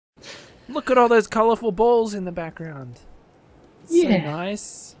Look at all those colourful balls in the background. It's so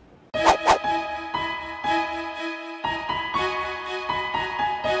nice.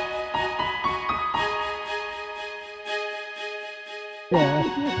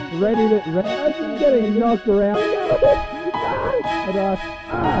 Yeah, ready to. I'm just getting knocked around. And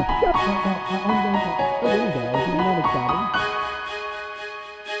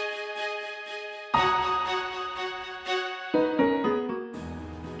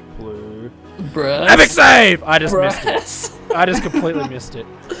Blue. Bruh. Epic save! I just missed it. I just completely missed it.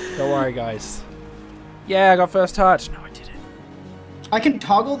 Don't worry, guys. Yeah, I got first touch. No, I didn't. I can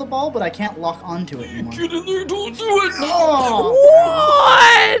toggle the ball, but I can't lock onto it anymore. Get in there, don't do it! Oh!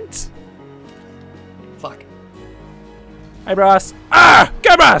 What? Fuck. Hey, Brass. Ah!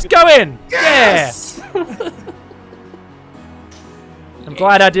 Go, Brass! Go in! Yes! Yeah! I'm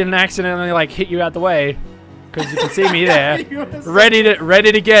glad I didn't accidentally, like, hit you out the way. Because you can see me there. ready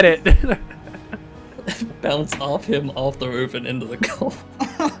to get it. Bounce off him, off the roof, and into the goal.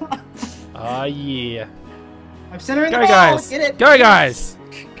 Oh, yeah. I'm centering Go, the ball! guys! Get it! Go, guys!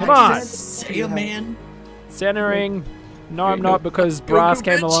 Come on! Say a man. Centering. No, I'm not, because Brass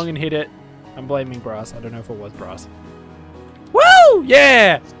came along and hit it. I'm blaming Brass. I don't know if it was Brass. Woo!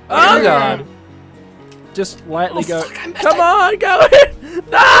 Yeah! Oh, God. Just lightly go. Come on, go in!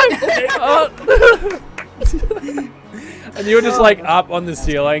 No! Oh. And you were just like up on the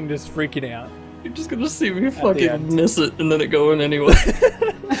ceiling, just freaking out. You're just gonna see me fucking miss it and then it go in anyway.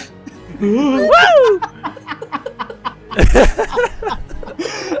 Woo!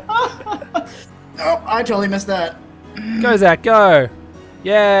 Oh, I totally missed that. Go, Zach, go!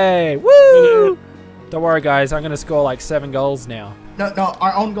 Yay! Woo! Don't worry, guys. I'm gonna score like 7 goals now. No,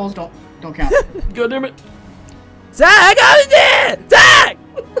 our own goals don't count. God damn it! Zach, over there! Zach!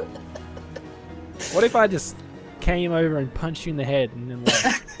 What if I just came over and punched you in the head and then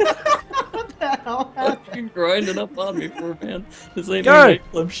left? What the hell happened? You're grinding up on me for man. This ain't Go! no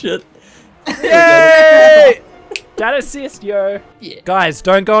club shit. Yay! That assist, yo. Yeah. Guys,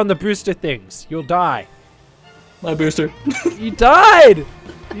 don't go on the booster things. You'll die. My booster. You died!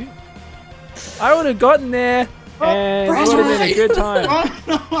 I would have gotten there and it would have been a good time.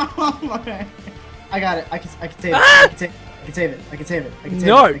 Okay. I got it. I can save it. Ah! I can save it. I can save it. I can save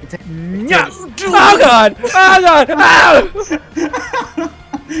No! it. I can save it. No! Oh god! Oh god! Oh!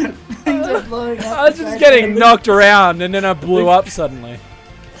 Things are blowing up. I was just getting knocked around and then I blew up suddenly.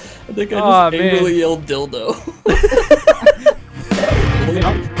 I think I Oh, just angrily yelled dildo.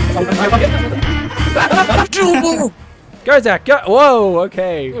 Go, Zach, go! Whoa,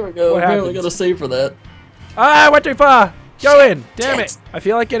 okay. There we go. What Apparently happened? got a save for that. Ah, I went too far! Go in! Damn it! I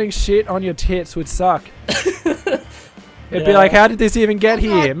feel like getting shit on your tits would suck. It'd be like, how did this even get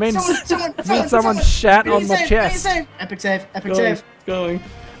here? It means someone shat on my chest. Epic save. Epic save. Going.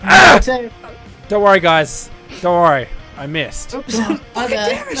 Ah! Epic save. Don't worry, guys. Don't worry. I missed. Oops.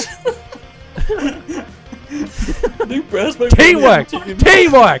 Okay. Teamwork!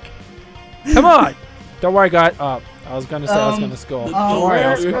 Teamwork! Come on! Don't worry, guys. Oh, I was gonna say I was gonna score. Don't worry,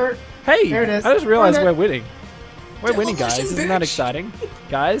 I'll score. Hey! There it is. I just realized we're winning. We're winning, guys. Isn't that exciting?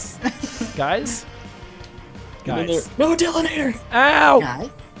 Guys? Guys? Guys. No, Dillinator! Ow!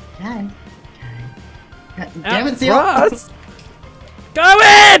 Guys. Damn it, Seal. Ross! Go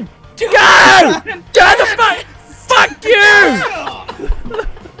in! Go! Go the fuck! Fuck you!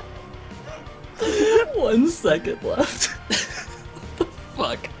 1 second left.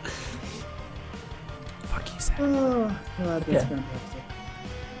 Fuck. Fuck you, Zach. Oh, God, that's fantastic.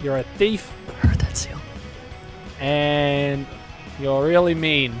 You're a thief. I heard that, Seal. And you're really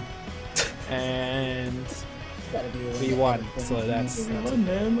mean. And Gotta be really we won. So that's Oh,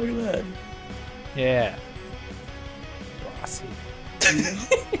 man, look at that. yeah. Bossy.